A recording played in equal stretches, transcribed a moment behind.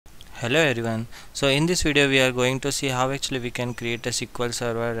Hello everyone. So in this video we are going to see how actually we can create a SQL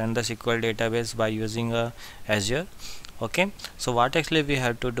server and the SQL database by using Azure. Okay, so what actually we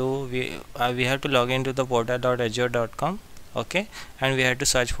have to do, we have to log into the portal.azure.com. okay, and we have to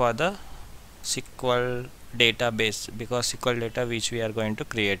search for the SQL database because SQL data which we are going to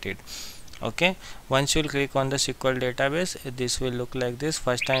create it. Okay, once you will click on the SQL database, this will look like this.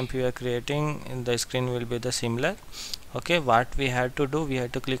 First time you are creating, the screen will be the similar. Okay, what we have to do, we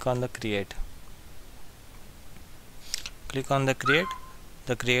have to click on the create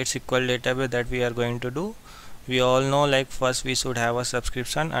the create SQL database that we are going to do. We all know, like, first we should have a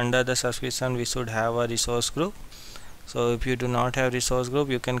subscription. Under the subscription we should have a resource group. So if you do not have resource group,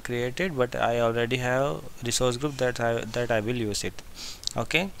 you can create it, but I already have resource group that I will use it.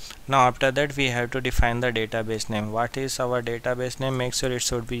 Okay, now after that we have to define the database name. What is our database name? Make sure it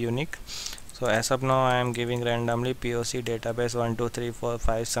should be unique. So as of now I am giving randomly POC database 1 2 3 4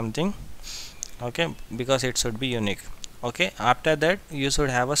 5 something. Okay, because it should be unique. Okay, after that you should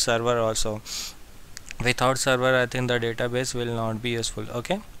have a server also. Without server, I think the database will not be useful.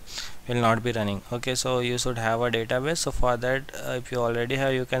 Okay, will not be running. Okay, so you should have a database. So for that, if you already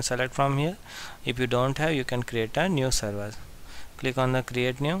have, you can select from here. If you don't have, you can create a new server. Click on the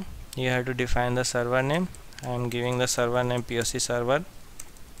create new. You have to define the server name. I am giving the server name POC server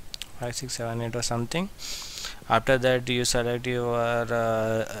 5678 or something. After that you select your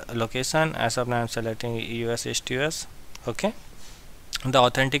location. As of now I am selecting US East US. Okay, the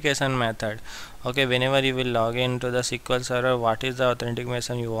authentication method. Okay, whenever you will log into the SQL server, what is the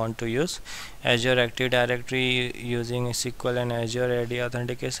authentication you want to use? Azure Active Directory using SQL and Azure AD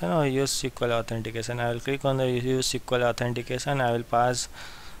authentication, or use SQL authentication. I will click on the use SQL authentication. I will pass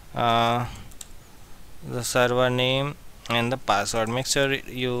the server name and the password. Make sure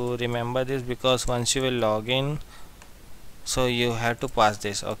you remember this, because once you will log in, so you have to pass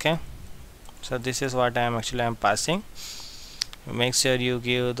this. Okay, so this is what I am passing. Make sure you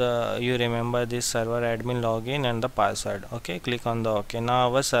remember this server admin login and the password. Okay, click on the OK.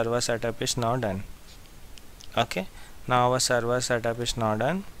 Now our server setup is now done. Okay, now our server setup is now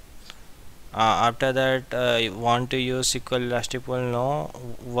done. After that, you want to use SQL Elastic Pool. No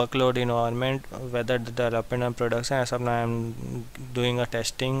workload environment, whether the development and production. As of now I am doing a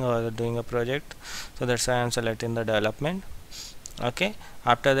testing or doing a project, so that's why I am selecting the development. Okay,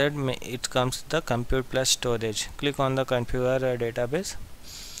 after that it comes the compute plus storage. Click on the configure database.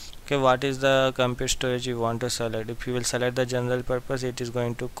 Okay, what is the compute storage you want to select? If you will select the general purpose, it is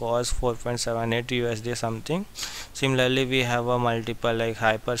going to cost 4.78 USD something. Similarly, we have a multiple like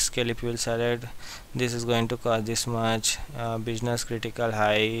hyperscale. If you will select, this is going to cost this much. Business critical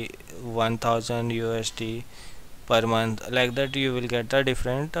high 1000 USD per month. Like that you will get the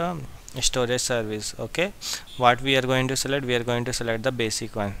different storage service. Okay, what we are going to select, we are going to select the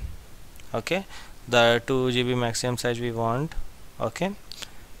basic one. Okay, the 2 GB maximum size we want. Okay,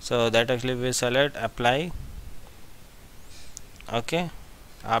 so that actually we select apply. Okay,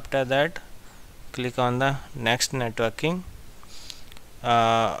 after that click on the next networking.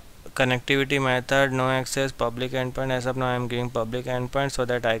 Connectivity method, no access, public endpoint. As of now I am giving public endpoint so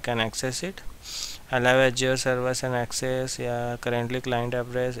that I can access it. Allow Azure servers and access. Yeah, currently client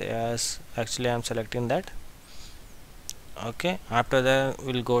address. Yes, actually I am selecting that. Okay, after that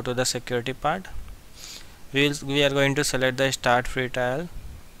we'll go to the security part. We are going to select the start free trial.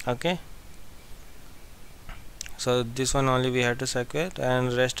 Okay, so this one only we have to secure,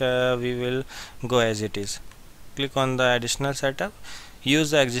 and rest we will go as it is. Click on the additional setup.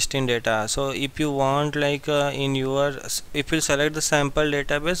 Use the existing data. So if you want, like if you select the sample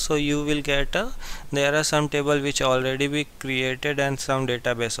database, so you will get there are some table which already be created and some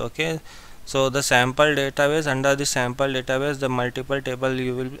database. Okay, so the sample database, under the sample database the multiple table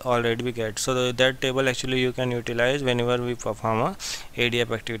you will already be get. So that table actually you can utilize whenever we perform a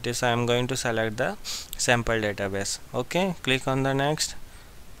ADF activity. So I am going to select the sample database. Okay, click on the next.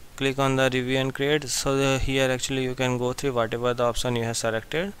 Click on the review and create. So here actually you can go through whatever the option you have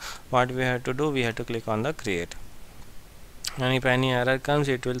selected. What we have to do, we have to click on the create, and if any error comes,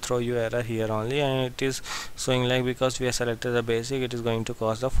 it will throw you error here only, and it is showing like because we have selected the basic, it is going to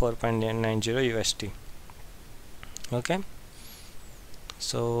cost the 4.90 USD. Okay,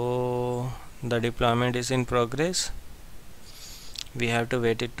 so the deployment is in progress. We have to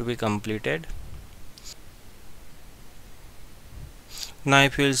wait it to be completed. Now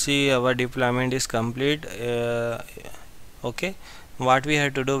if you will see, our deployment is complete. Okay, what we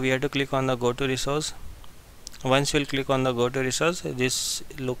have to do, we have to click on the go to resource. Once you will click on the go to resource, this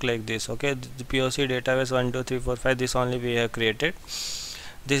look like this. Okay, the POC database 1 2 3 4 5, this only we have created.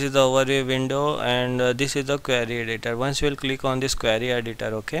 This is the overview window, and this is the query editor. Once you will click on this query editor,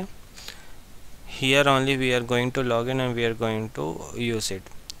 okay, here only we are going to log in and we are going to use it.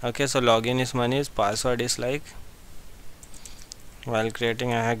 Okay, so login is money, password is like, while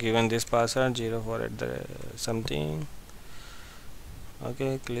creating I have given this password 04 at the something.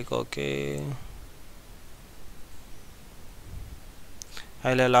 Okay, click OK.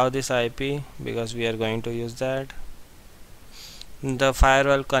 I'll allow this IP because we are going to use that. The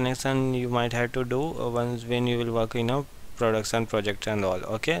firewall connection you might have to do once when you will work in a production project and all.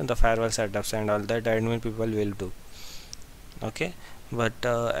 Okay, the firewall setups and all that admin people will do. Okay, but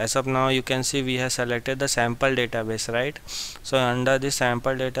as of now you can see we have selected the sample database, right? So under the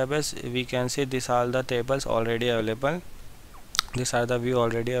sample database we can see these are the tables already available. These are the view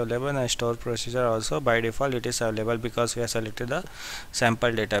already available, and store procedure also by default it is available because we have selected the sample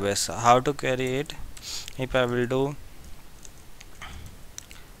database. How to query it? If I will do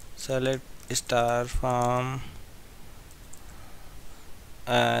select star from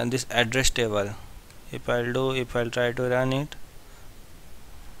this address table, if I'll try to run it,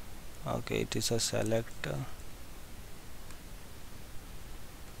 okay, it is a select.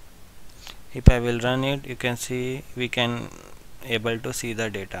 If I will run it, you can see we can able to see the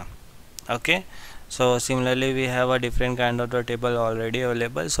data. Okay, so similarly we have a different kind of the table already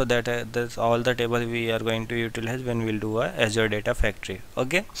available, so that that's all the table we are going to utilize when we'll do a Azure Data Factory.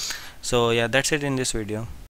 Okay, so yeah, that's it in this video.